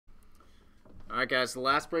Alright guys, the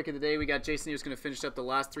last break of the day, we got Jason who's going to finish up the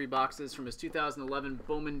last 3 boxes from his 2011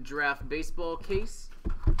 Bowman Draft Baseball case.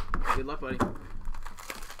 Good luck, buddy.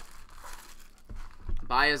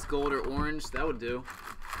 Bias, gold, or orange, that would do.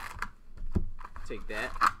 Take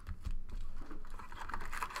that.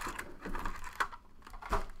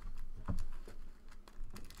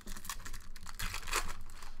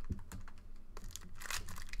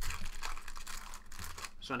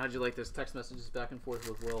 Sean, how'd you like this text messages back and forth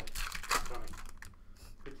with Will? Funny.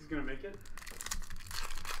 Think he's gonna make it?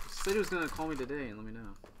 He said he was gonna call me today and let me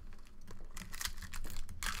know.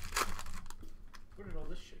 Where did all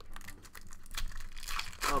this shit come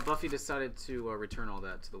from? Oh, Buffy decided to return all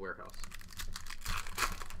that to the warehouse.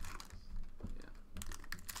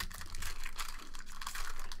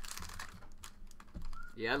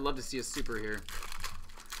 Yeah, I'd love to see a super here.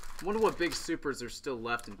 I wonder what big supers are still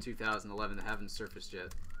left in 2011 that haven't surfaced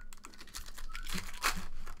yet.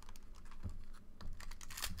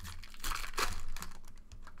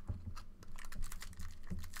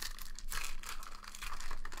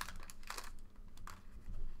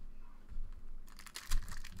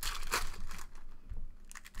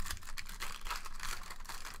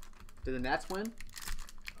 Did the Nats win?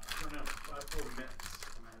 I don't know. I pulled Mets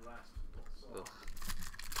in my last so. Ugh.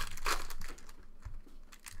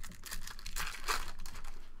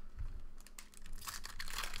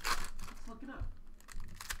 Let's look it up.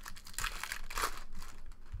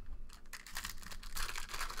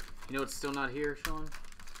 You know what's still not here, Sean?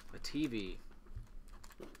 A TV.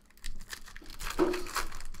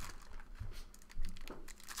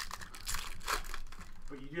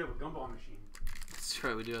 But you do have a gumball machine. That's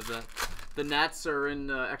right, we do have that. The Nats are in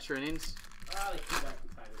extra innings. Ah, they came back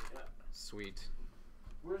and tied it. Yeah. Sweet.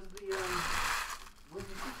 Where's the switchboard?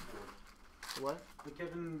 What? The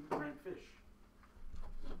Kevin Grant fish.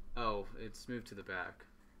 Oh, it's moved to the back.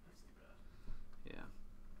 That's too bad.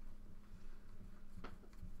 Yeah.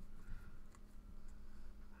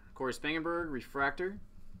 Corey Spangenberg, refractor.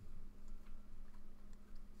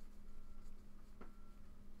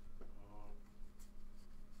 Oh.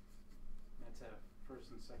 Mets had a first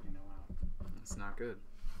and second no out. That's not good.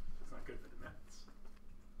 It's not good for the Mets.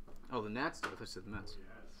 Oh, the Nats do. I thought you said the Mets. Oh,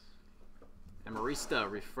 yes. Amarista,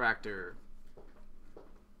 refractor.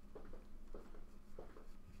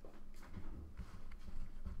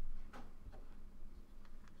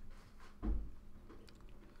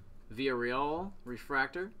 Villarreal,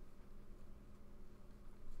 refractor.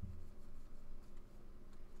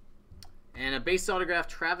 And a base autograph,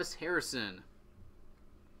 Travis Harrison.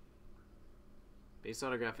 Base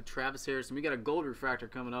autograph of Travis Harrison. We got a gold refractor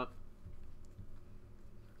coming up.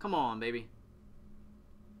 Come on, baby.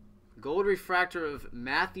 Gold refractor of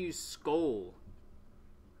Matthew Skoll.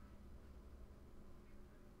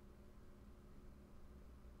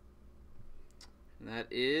 And that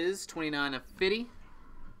is 29 of 50.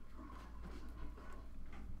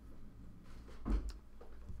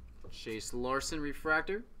 Chase Larson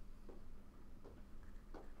refractor.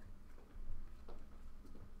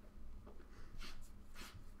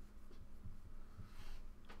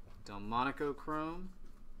 Delmonico chrome.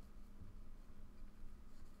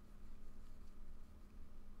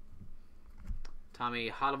 Tommy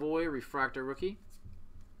Hotovoy refractor rookie.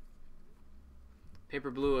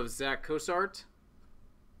 Paper blue of Zach Cosart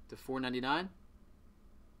to $4.99.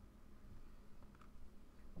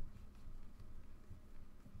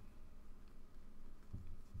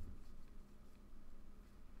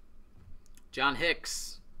 John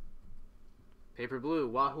Hicks. Paper blue,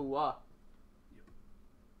 Wahoo Wah. Yep.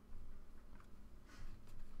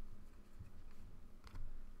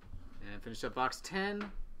 And finish up box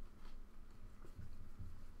 10.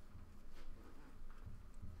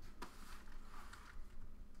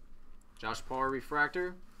 Josh Parr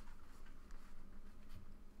refractor.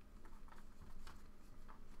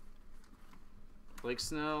 Blake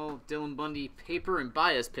Snell, Dylan Bundy paper and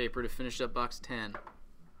bias paper to finish up box 10.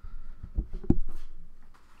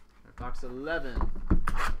 Box 11.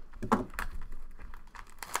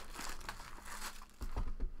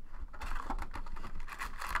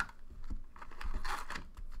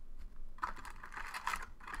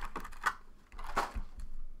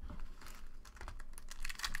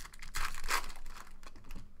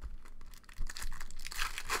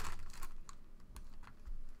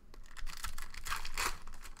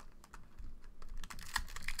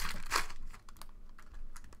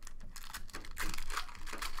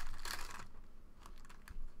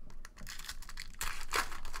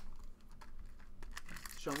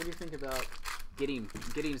 Sean, what do you think about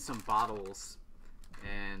getting some bottles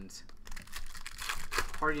and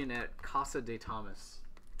partying at Casa de Thomas?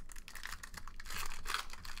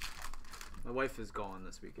 My wife is gone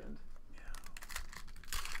this weekend. Yeah.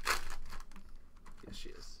 Yes, she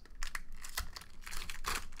is.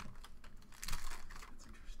 That's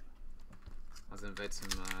interesting. I was gonna invite some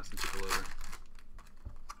people over.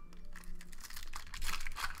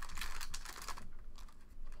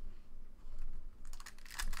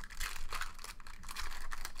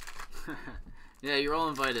 Yeah, you're all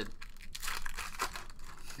invited.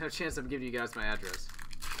 No chance I'm giving you guys my address.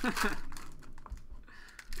 I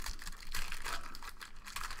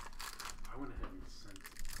went ahead and sent.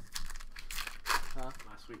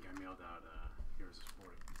 Last week I mailed out Heroes of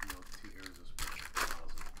Sport. Mailed 2 Heroes of Sport.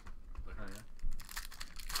 Oh yeah.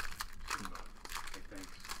 Hey,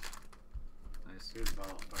 thanks. Nice. Here's a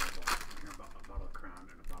bottle of Fireball. Here, a bottle of Crown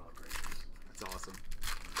and a bottle of Gracious. That's awesome.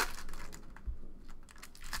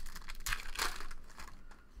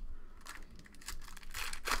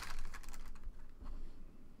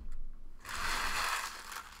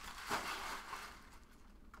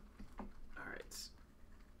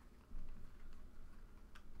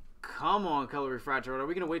 Come on, color refractor. Are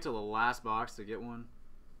we going to wait till the last box to get one?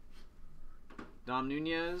 Dom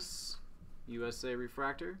Nunez, USA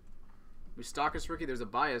refractor. Moustakas rookie. There's a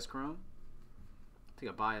Baez chrome. I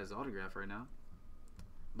think a Baez autograph right now.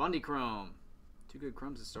 Bundy chrome. 2 good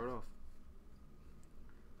chromes to start off.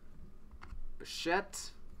 Bichette.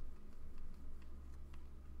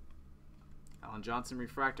 Alan Johnson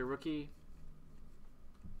refractor rookie.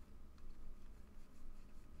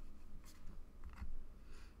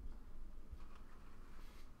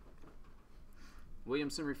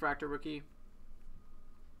 Williamson refractor rookie.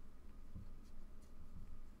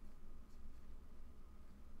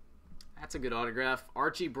 That's a good autograph.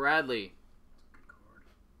 Archie Bradley. Good card.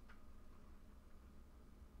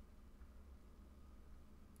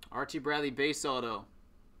 Archie Bradley base auto.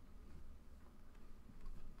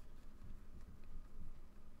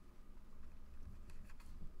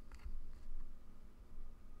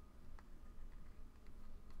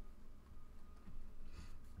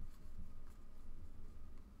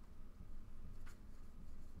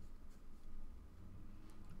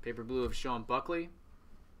 Paper blue of Sean Buckley,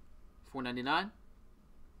 $4.99.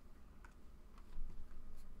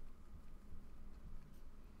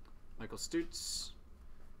 Michael Stutz.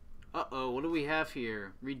 Uh-oh, what do we have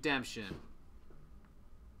here? Redemption.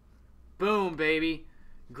 Boom, baby.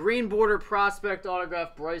 Green border prospect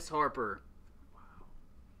autograph, Bryce Harper. Wow.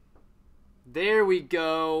 There we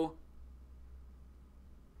go.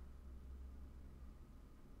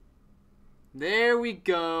 There we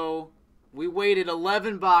go. We waited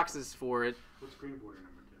 11 boxes for it. What's green border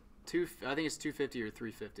number 2? I think it's 250 or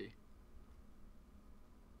 350.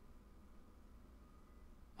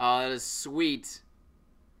 Oh, that is sweet.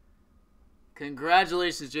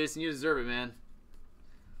 Congratulations, Jason. You deserve it, man.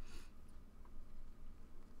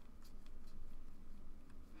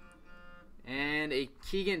 And a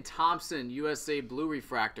Keegan Thompson USA Blue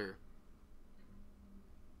Refractor.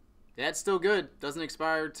 That's still good. Doesn't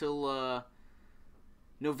expire till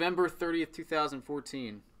November 30th,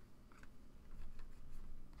 2014.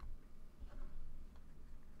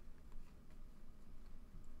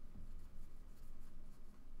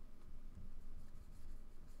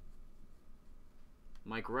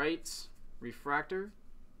 Mike Wright, refractor.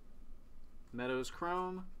 Meadows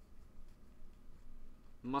chrome.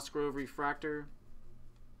 Musgrove refractor.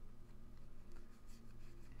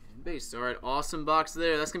 And base. All right, awesome box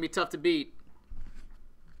there. That's going to be tough to beat.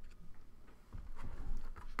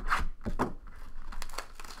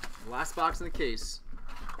 Last box in the case.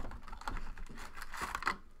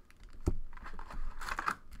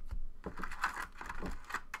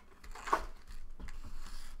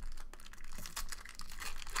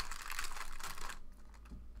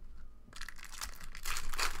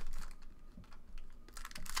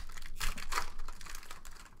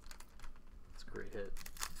 It's a great hit.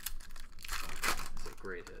 It's a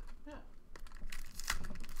great hit. Yeah.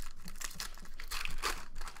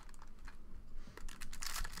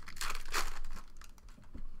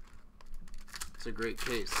 It's a great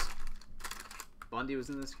case. Bundy was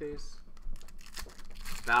in this case.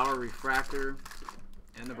 Bauer refractor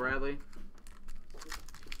and the Bradley.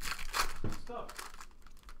 Good stuff.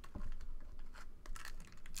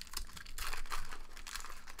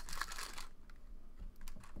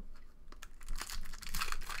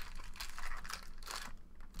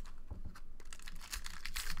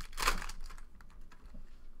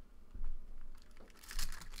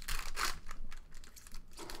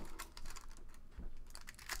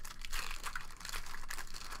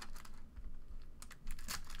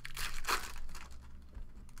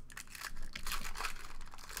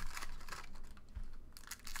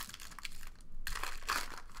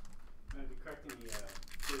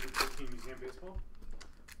 Bowman Baseball?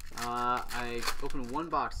 I opened one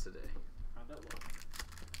box today. How'd that look?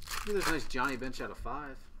 There's a nice Johnny Bench out of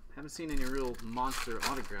 5. Haven't seen any real monster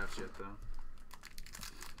autographs yet, though.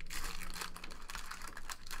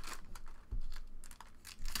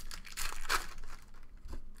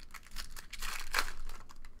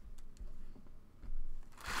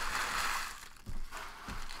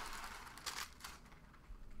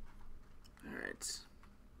 All right.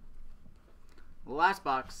 Last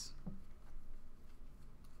box.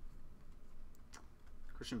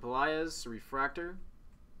 Christian Pelaez, refractor.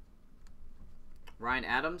 Ryan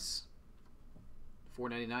Adams,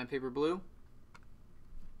 $4.99 paper blue.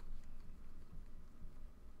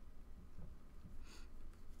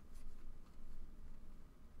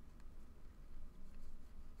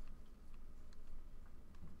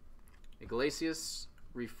 Iglesias,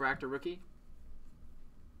 refractor rookie.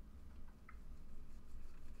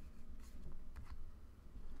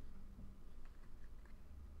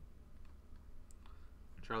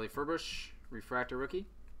 Charlie Furbush, refractor rookie.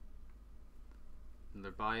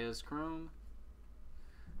 Another Baez chrome.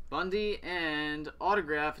 Bundy and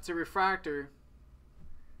autograph. It's a refractor.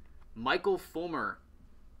 Michael Fulmer.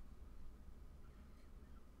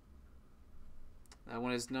 That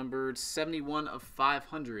one is numbered 71 of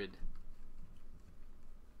 500.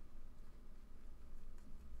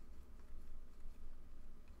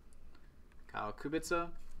 Kyle Kubica,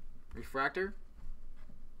 refractor.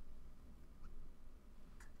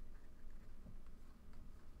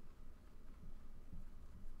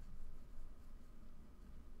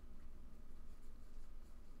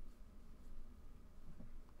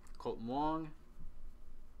 Colton Wong.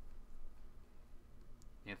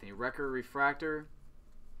 Anthony Recker, refractor.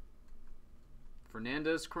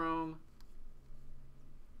 Fernandez chrome.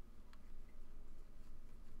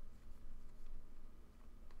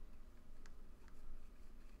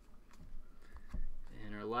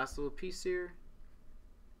 And our last little piece here.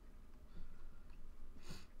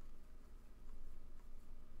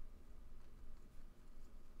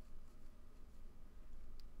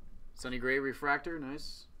 Sonny Gray, refractor,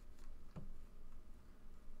 nice.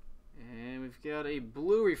 And we've got a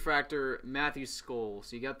blue refractor, Matthew Skoll.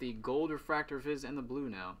 So you got the gold refractor of his and the blue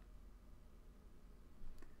now.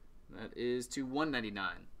 That is to $199.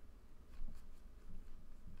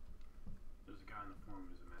 There's a guy in the form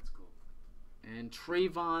who's a Matt Skoll. And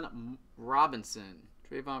Trayvon Robinson.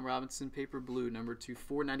 Trayvon Robinson, paper blue, number to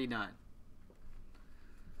 $4.99.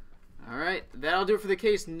 All right, that'll do it for the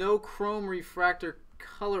case. No chrome refractor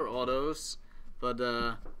color autos, but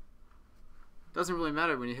doesn't really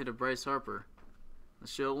matter when you hit a Bryce Harper.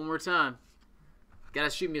 Let's show it one more time. Gotta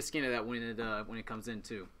shoot me a scan of that when it comes in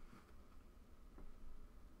too.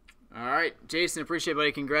 All right, Jason, appreciate it,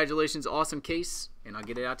 buddy. Congratulations, awesome case, and I'll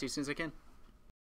get it out to you as soon as I can.